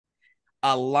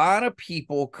A lot of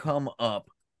people come up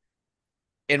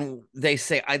and they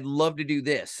say, I'd love to do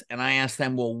this. And I ask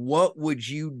them, well, what would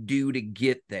you do to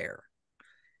get there?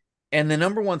 And the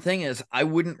number one thing is, I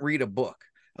wouldn't read a book.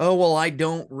 Oh, well, I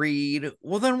don't read.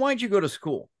 Well, then why'd you go to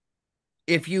school?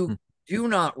 If you do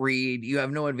not read, you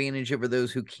have no advantage over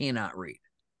those who cannot read.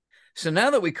 So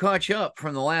now that we caught you up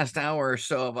from the last hour or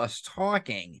so of us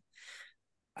talking,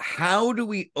 how do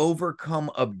we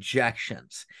overcome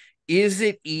objections? Is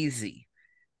it easy?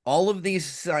 All of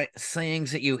these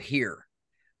sayings that you hear,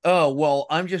 oh, well,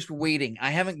 I'm just waiting.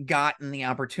 I haven't gotten the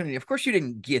opportunity. Of course, you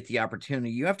didn't get the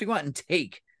opportunity. You have to go out and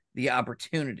take the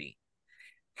opportunity.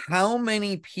 How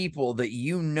many people that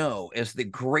you know as the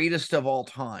greatest of all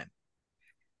time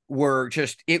were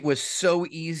just, it was so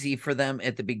easy for them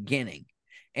at the beginning?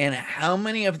 And how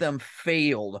many of them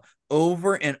failed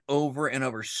over and over and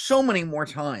over so many more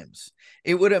times?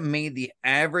 It would have made the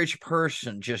average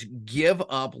person just give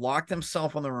up, lock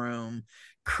themselves in the room,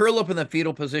 curl up in the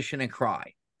fetal position and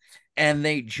cry. And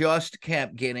they just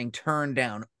kept getting turned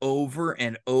down over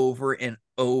and over and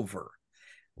over.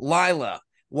 Lila,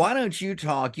 why don't you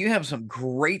talk? You have some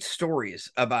great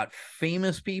stories about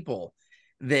famous people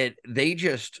that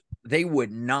they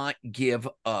would not give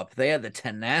up. They had the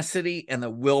tenacity and the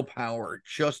willpower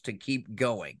just to keep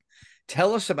going.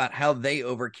 Tell us about how they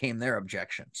overcame their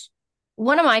objections.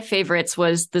 One of my favorites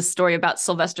was the story about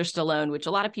Sylvester Stallone, which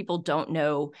a lot of people don't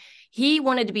know. He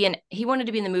wanted to be in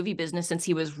the movie business since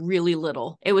he was really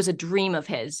little. It was a dream of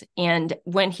his. And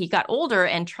when he got older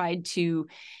and tried to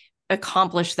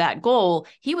accomplish that goal,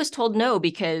 he was told no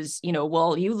because,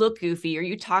 well, you look goofy or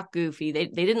you talk goofy. They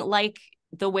didn't like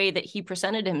the way that he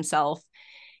presented himself.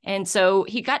 And so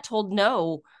he got told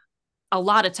no a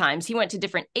lot of times. He went to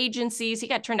different agencies. He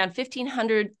got turned down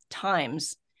 1,500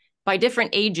 times by different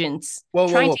agents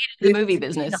trying to get into the movie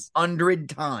business. 1,500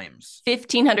 times.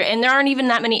 1,500. And there aren't even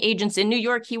that many agents in New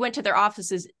York. He went to their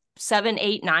offices 7,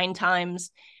 8, 9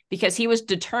 times because he was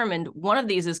determined one of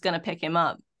these is going to pick him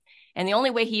up. And the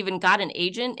only way he even got an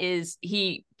agent is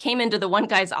he came into the one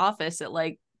guy's office at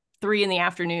like 3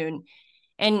 p.m.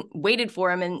 and waited for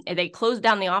him. And they closed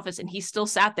down the office and he still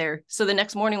sat there. So the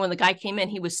next morning when the guy came in,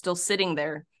 he was still sitting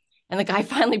there. And the guy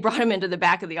finally brought him into the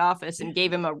back of the office and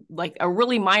gave him a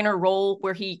really minor role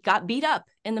where he got beat up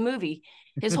in the movie.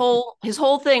 His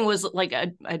whole thing was like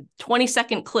a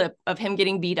 20-second clip of him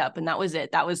getting beat up. And that was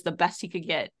it. That was the best he could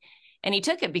get. And he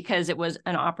took it because it was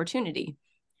an opportunity.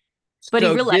 But so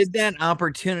he realized, did that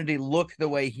opportunity look the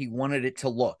way he wanted it to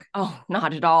look? Oh,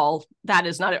 not at all. That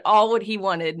is not at all what he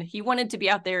wanted. He wanted to be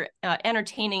out there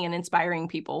entertaining and inspiring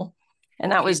people.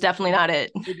 And that was definitely not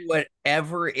it.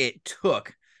 Whatever it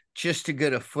took just to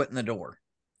get a foot in the door.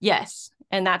 Yes.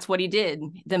 And that's what he did.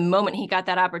 The moment he got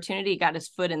that opportunity, he got his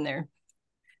foot in there.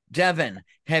 Devin,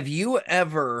 have you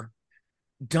ever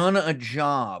done a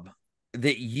job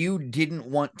that you didn't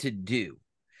want to do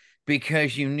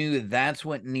because you knew that's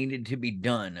what needed to be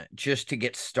done just to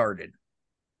get started?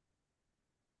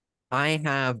 I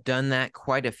have done that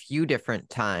quite a few different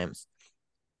times.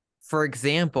 For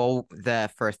example, the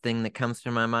first thing that comes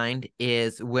to my mind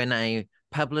is when I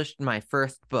published my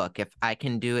first book, If I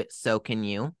Can Do It, So Can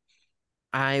You.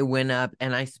 I went up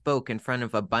and I spoke in front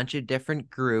of a bunch of different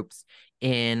groups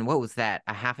in, what was that,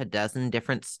 a half a dozen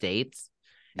different states,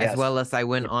 as well as I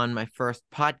went on my first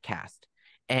podcast.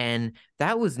 And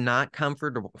that was not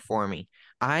comfortable for me.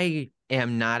 I'm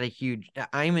an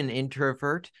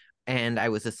introvert, and I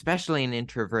was especially an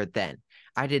introvert then.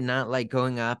 I did not like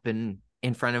going up and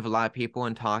in front of a lot of people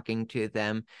and talking to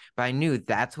them, but I knew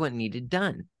that's what needed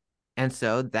done. And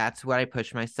so that's what I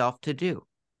pushed myself to do.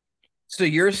 So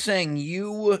you're saying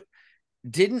you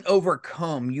didn't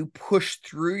overcome, you pushed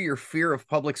through your fear of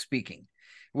public speaking,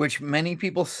 which many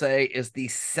people say is the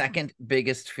second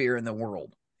biggest fear in the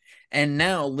world. And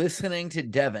now listening to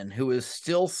Devin, who is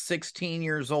still 16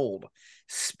 years old,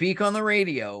 speak on the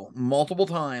radio multiple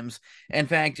times. In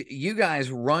fact, you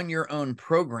guys run your own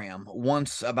program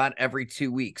once about every 2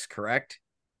 weeks, correct?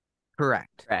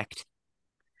 Correct.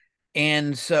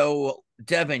 And so,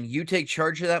 Devin, you take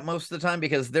charge of that most of the time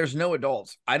because there's no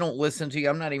adults. I don't listen to you.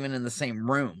 I'm not even in the same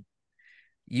room.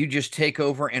 You just take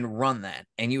over and run that.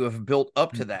 And you have built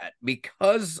up to that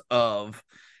because of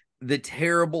the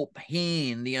terrible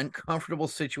pain, the uncomfortable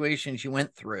situations you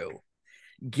went through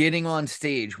getting on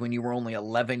stage when you were only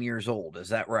 11 years old. Is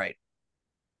that right?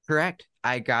 Correct.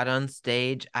 I got on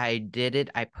stage. I did it.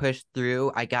 I pushed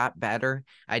through. I got better.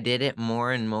 I did it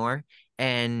more and more.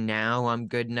 And now I'm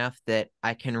good enough that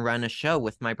I can run a show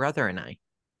with my brother and I.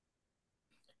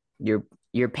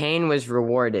 Your pain was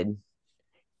rewarded.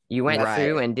 You went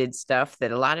through and did stuff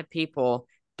that a lot of people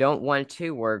don't want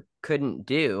to or couldn't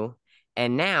do.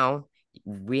 And now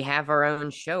we have our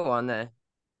own show on the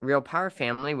Real Power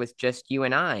Family with just you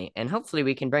and I. And hopefully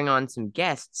we can bring on some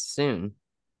guests soon.